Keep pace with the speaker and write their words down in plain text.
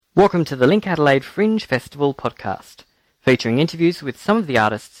Welcome to the LinkAdelaide Fringe Festival podcast, featuring interviews with some of the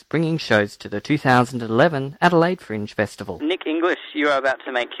artists bringing shows to the 2011 Adelaide Fringe Festival. Nick English, you are about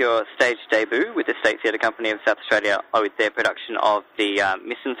to make your stage debut with the State Theatre Company of South Australia with their production of the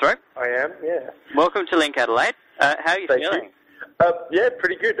Misanthrope. I am, yeah. Welcome to LinkAdelaide. How are you feeling? Yeah,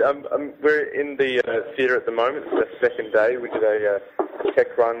 pretty good. We're in the theatre at the moment. It's the second day. We did a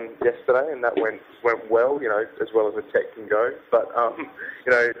tech run yesterday, and that went well, as well as a tech can go. But,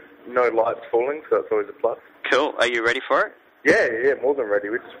 no lights falling, so that's always a plus. Cool. Are you ready for it? Yeah, more than ready.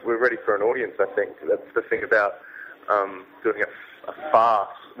 We're ready for an audience, I think. That's the thing about doing a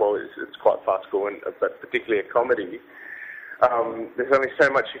farce. Well, it's quite farcical, but particularly a comedy. There's only so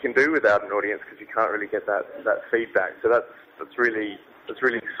much you can do without an audience because you can't really get that feedback. So that's really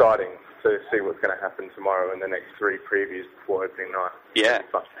exciting to see what's going to happen tomorrow in the next 3 previews before opening night. Yeah.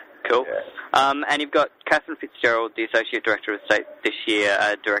 Cool. Yeah. And you've got Catherine Fitzgerald, the Associate Director of State this year,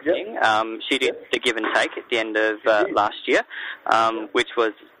 directing. Yep. She did The Give and Take at the end of last year, which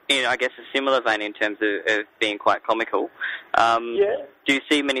was, I guess, a similar vein in terms of being quite comical. Do you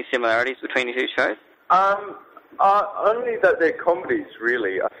see many similarities between the two shows? Only that they're comedies,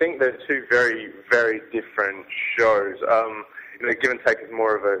 really. I think they're two very, very different shows. Give and Take is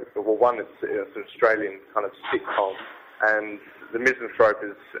more of it's an Australian kind of sitcom, and The Misanthrope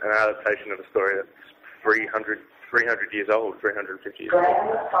is an adaptation of a story that's 300 years old, 350 years old.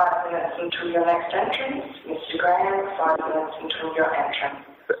 Graham, 5 minutes until your next entrance. Mr. Graham, 5 minutes until your entrance.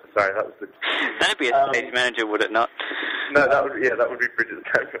 Sorry, that was the... That'd be a stage manager, would it not? No, that would be Bridget's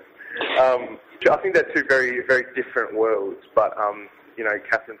character. I think they're two very, very different worlds, but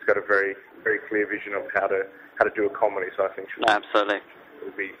Catherine's got a very, very clear vision of how to do a comedy. So I think absolutely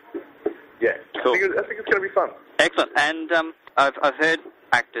it'll be, yeah. Cool. I think it's going to be fun. Excellent. And I've heard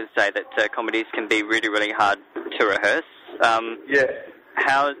actors say that comedies can be really, really hard to rehearse.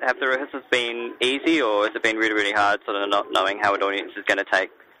 How have the rehearsals been easy, or has it been really, really hard, sort of not knowing how an audience is going to take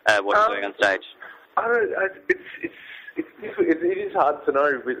what you're doing on stage? It is hard to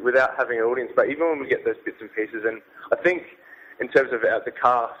know without having an audience, but even when we get those bits and pieces, and I think in terms of the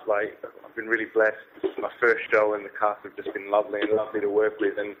cast, I've been really blessed. This is my first show, and the cast have just been lovely to work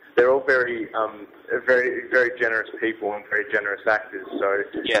with, and they're all very, very, very generous people and very generous actors. So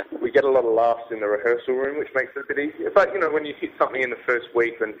we get a lot of laughs in the rehearsal room, which makes it a bit easier. But when you hit something in the first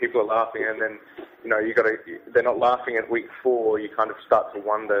week and people are laughing, and then they're not laughing at week 4, you kind of start to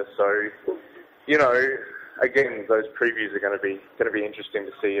wonder. So again, those previews are going to be interesting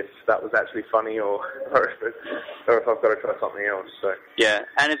to see if that was actually funny or if I've got to try something else. So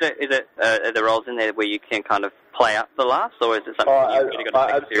and are there roles in there where you can kind of play up the laughs, or is it something you've really got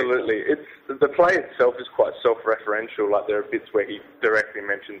to take absolutely. seriously? The play itself is quite self-referential. Like, there are bits where he directly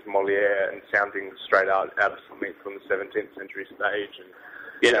mentions Moliere and sounding straight out of something from the 17th century stage,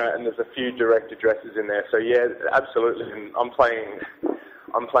 and there's a few direct addresses in there. So absolutely. And I'm playing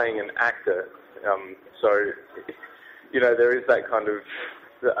an actor. So, there is that kind of...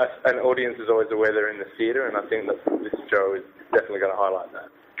 An audience is always aware they're in the theatre, and I think that this show is definitely going to highlight that.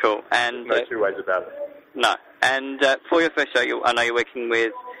 Cool. And there's no 2 ways about it. No. And for your first show, I know you're working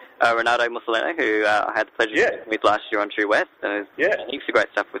with Renato Mussolini, who I had the pleasure of working with last year on True West, and heaps of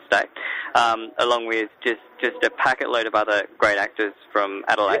great stuff with State, along with just a packet load of other great actors from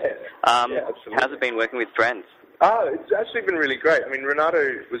Adelaide. Absolutely. How's it been working with friends? It's actually been really great. I mean, Renato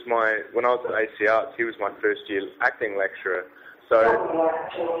was when I was at AC Arts, he was my first year acting lecturer. So. 1 minute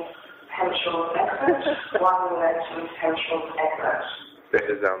to potential exit. 1 minute to potential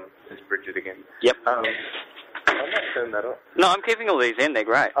exit. There's Bridget again. Yep. I'm not turning that off. No, I'm keeping all these in. They're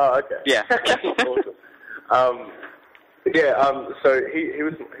great. Oh, okay. Yeah. Awesome. So he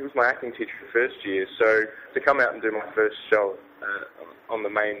was my acting teacher for first year. So to come out and do my first show on the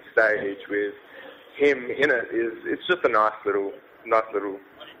main stage with him in it's just a nice little I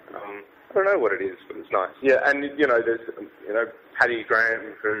don't know what it is, but it's nice. Yeah, and there's Paddy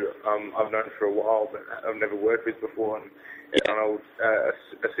Graham, who I've known for a while, but I've never worked with before, and a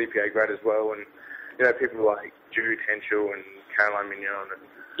CPA grad as well, and people like Jude Henschel and Caroline Mignon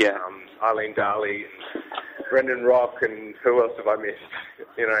and Eileen Darley and Brendan Rock, and who else have I missed?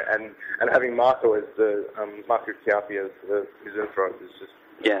 And having Marco as Marco Chiappi as the Misanthrope is just.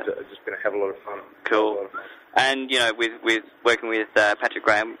 It's just been a hell of a lot of fun. Cool. And, with working with Patrick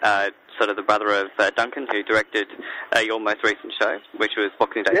Graham, sort of the brother of Duncan, who directed your most recent show, which was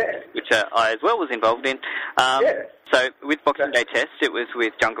Boxing Day Test, which I as well was involved in. So with Boxing Day Test, it was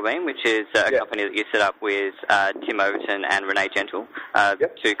with Jungle Bean, which is a company that you set up with Tim Overton and Renee Gentle,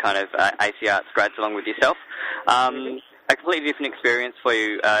 two kind of AC Arts grads along with yourself. A completely different experience for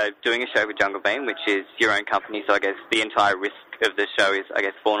you doing a show with Jungle Bean, which is your own company, so I guess the entire risk of the show is, I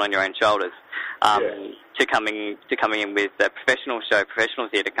guess, borne on your own shoulders. To coming in with a professional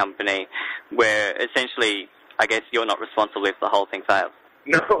theatre company, where essentially, I guess, you're not responsible if the whole thing fails.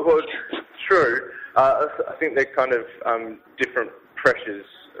 No, well, it's true. I think they're kind of different pressures,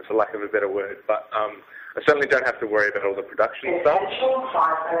 for lack of a better word, but I certainly don't have to worry about all the production stuff. Essential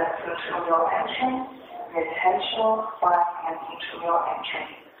 5 minutes until your entry. Essential 5 minutes until your entry.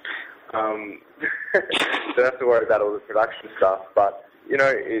 Don't have to worry about all the production stuff, but you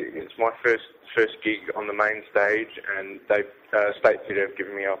know, it's my first gig on the main stage, and they State Theatre have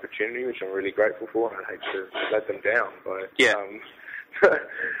given me an opportunity, which I'm really grateful for, and I hate to let them down by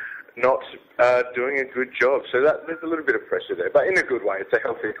not doing a good job. So there's a little bit of pressure there, but in a good way. It's a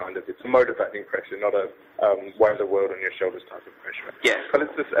healthy kind of, it's a motivating pressure, not a weigh the world on your shoulders type of pressure. Yeah. But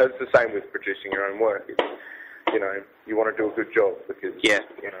it's the same with producing your own work. It's, you know, you want to do a good job because, you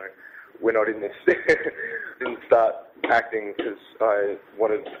know, we're not in this, didn't start acting because I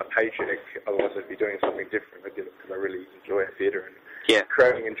wanted a paycheck, otherwise I'd be doing something different. I did it because I really enjoy theatre and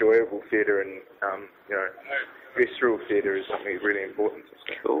creating enjoyable theatre and, you know, visceral theatre is something really important.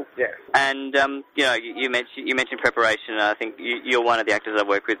 Cool. Yeah. And, you know, you mentioned preparation. I think you're one of the actors I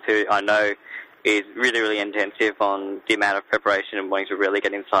work with who I know is really, really intensive on the amount of preparation and wanting to really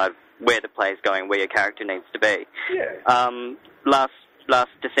get inside where the play is going, where your character needs to be. Yeah.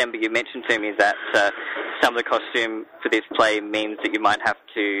 Last December you mentioned to me that some of the costume for this play means that you might have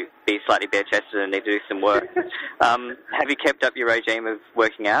to be slightly bare-chested and need to do some work. Have you kept up your regime of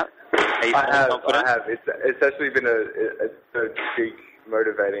working out? I have. It's actually been a big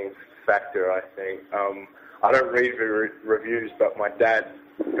motivating factor, I think. I don't read reviews, but my dad,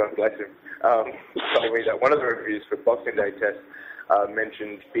 God bless him, told me that one of the reviews for Boxing Day test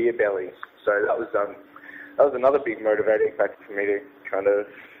mentioned beer bellies. So that was another big motivating factor for me to kind of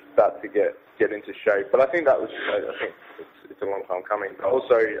start to get into shape. But I think it's a long time coming. But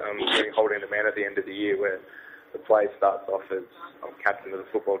also doing Holding the Man at the end of the year, where the play starts off as I'm captain of the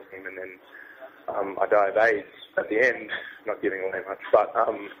football team, and then I die of AIDS at the end. Not giving away much, but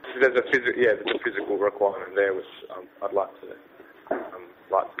there's a physical requirement there, which I'd like to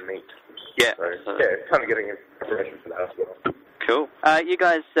meet. Yeah. So, kind of getting in preparation for that as well. Cool. You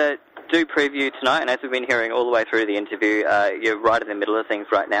guys do preview tonight, and as we've been hearing all the way through the interview, you're right in the middle of things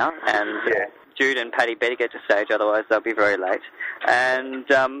right now, and Jude and Paddy better get to stage, otherwise they'll be very late. And,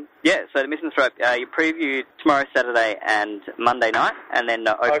 so the Misanthrope, you preview tomorrow, Saturday, and Monday night, and then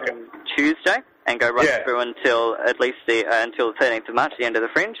open Tuesday, and go right through until at least until the 13th of March, the end of the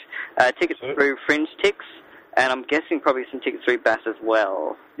Fringe. Tickets through Fringe Tix, and I'm guessing probably some tickets through Bass as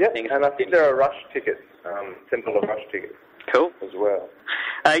well. Yeah, and I think there are rush tickets, $10 rush tickets. Cool. As well.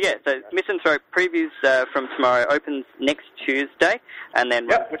 So Misanthrope previews from tomorrow, opens next Tuesday, and then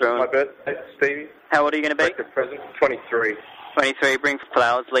which is my birthday, Stevie. How old are you going to be? Present, 23. 23, bring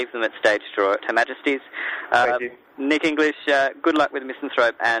flowers, leave them at stage door at Her Majesty's. Thank you. Nick English, good luck with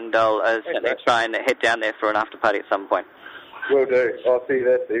Misanthrope, and I'll certainly try and head down there for an after party at some point. Will do. I'll see you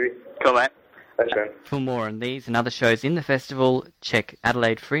there, Stevie. Cool, mate. Thanks, man. For more on these and other shows in the festival, check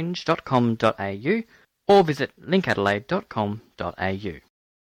adelaidefringe.com.au or visit linkadelaide.com.au.